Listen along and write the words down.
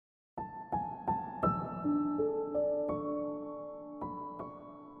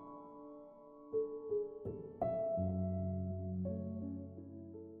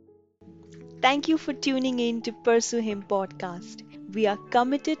Thank you for tuning in to Pursue Him podcast. We are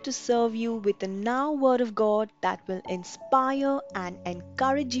committed to serve you with the now word of God that will inspire and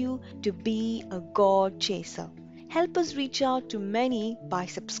encourage you to be a God chaser. Help us reach out to many by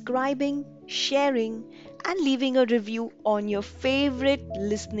subscribing, sharing, and leaving a review on your favorite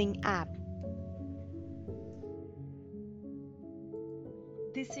listening app.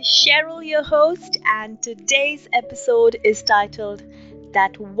 This is Cheryl, your host, and today's episode is titled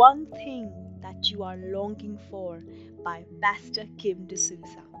That One Thing That You Are Longing For by Pastor Kim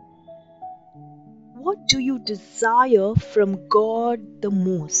D'Souza. What do you desire from God the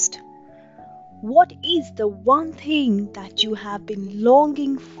most? What is the one thing that you have been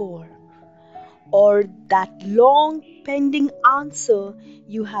longing for? Or that long pending answer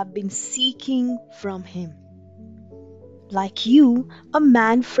you have been seeking from Him? Like you, a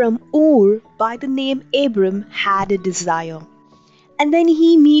man from Ur by the name Abram had a desire. And then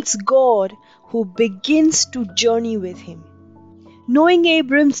he meets God who begins to journey with him. Knowing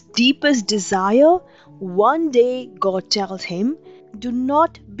Abram's deepest desire, one day God tells him, "Do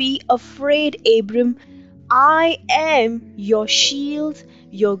not be afraid, Abram. I am your shield,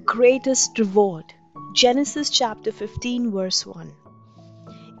 your greatest reward." Genesis chapter 15, verse 1.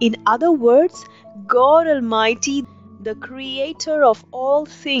 In other words, God Almighty, the creator of all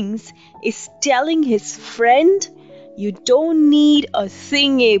things, is telling his friend, "You don't need a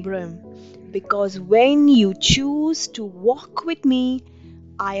thing, Abram, because when you choose to walk with me,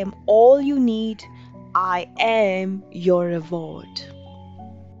 I am all you need. I am your reward."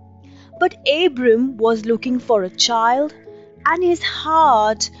 But Abram was looking for a child, and his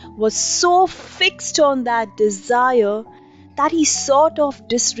heart was so fixed on that desire that he sort of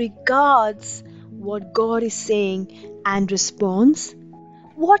disregards what God is saying and responds,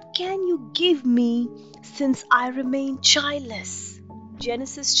 "What can you give me since I remain childless?"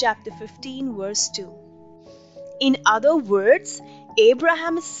 Genesis chapter 15, verse 2. In other words,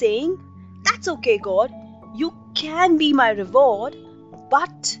 Abraham is saying, "That's okay, God. You can be my reward,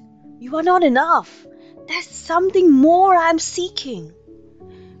 but you are not enough. There's something more I'm seeking."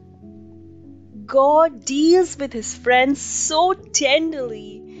 God deals with his friend so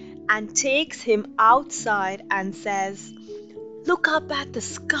tenderly and takes him outside and says, "Look up at the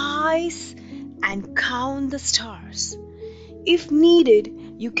skies and count the stars. If needed,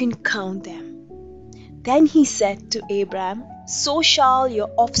 you can count them." Then he said to Abraham, "So shall your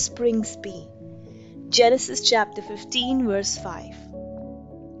offsprings be." Genesis chapter 15, verse 5.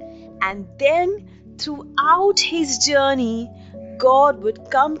 And then throughout his journey, God would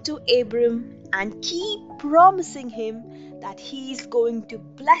come to Abram and keep promising him that he is going to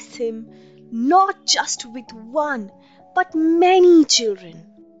bless him not just with one, but many children.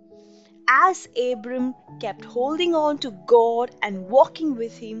 As Abram kept holding on to God and walking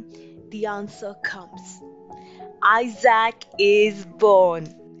with him, the answer comes. Isaac is born.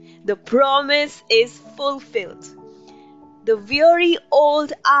 The promise is fulfilled. The weary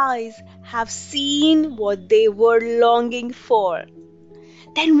old eyes have seen what they were longing for.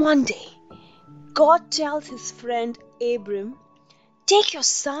 Then one day, God tells his friend Abram, "Take your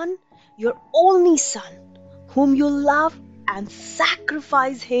son, your only son, whom you love, and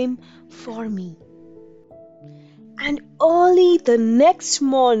sacrifice him for me." And early the next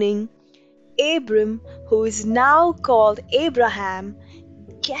morning, Abram, who is now called Abraham,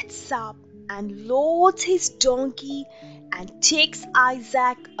 gets up and loads his donkey and takes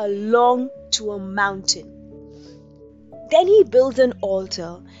Isaac along to a mountain. Then he builds an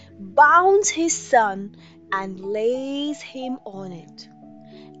altar, bounds his son, and lays him on it,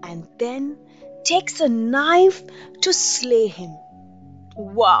 and then takes a knife to slay him.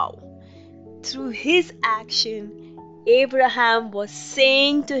 Wow! Through his action, Abraham was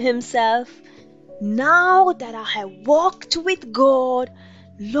saying to himself, "Now that I have walked with God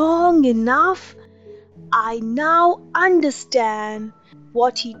long enough, I now understand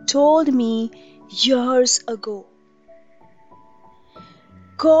what He told me years ago.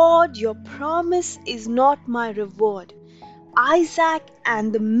 God, your promise is not my reward. Isaac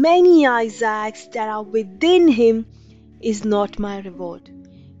and the many Isaacs that are within him is not my reward.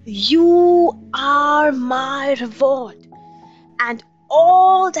 You are my reward, and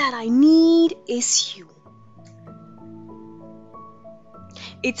all that I need is you."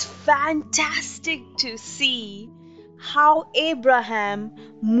 It's fantastic to see how Abraham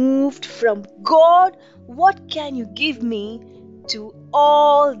moved from "God, what can you give me?" to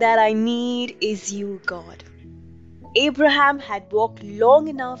 "All that I need is you, God." Abraham had walked long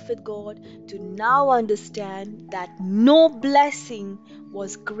enough with God to now understand that no blessing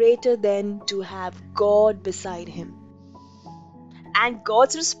was greater than to have God beside him. And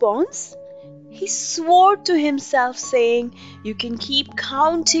God's response? He swore to himself, saying, "You can keep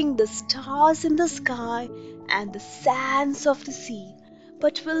counting the stars in the sky and the sands of the sea,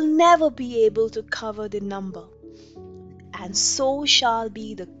 but will never be able to cover the number. And so shall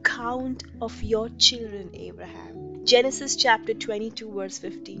be the count of your children, Abraham." Genesis chapter 22, verse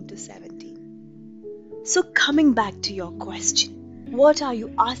 15 to 17. So, coming back to your question, what are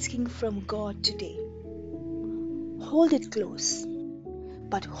you asking from God today? Hold it close,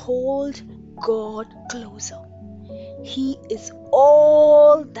 but hold God closer. He is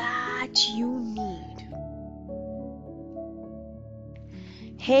all that you need.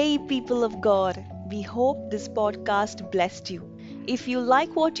 Hey, people of God, we hope this podcast blessed you. If you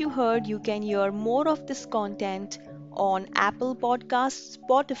like what you heard, you can hear more of this content on Apple Podcasts,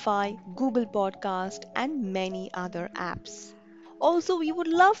 Spotify, Google Podcast, and many other apps. Also, we would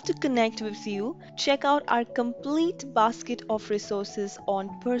love to connect with you. Check out our complete basket of resources on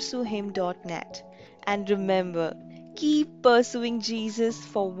pursuehim.net. And remember, keep pursuing Jesus,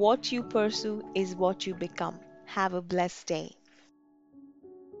 for what you pursue is what you become. Have a blessed day.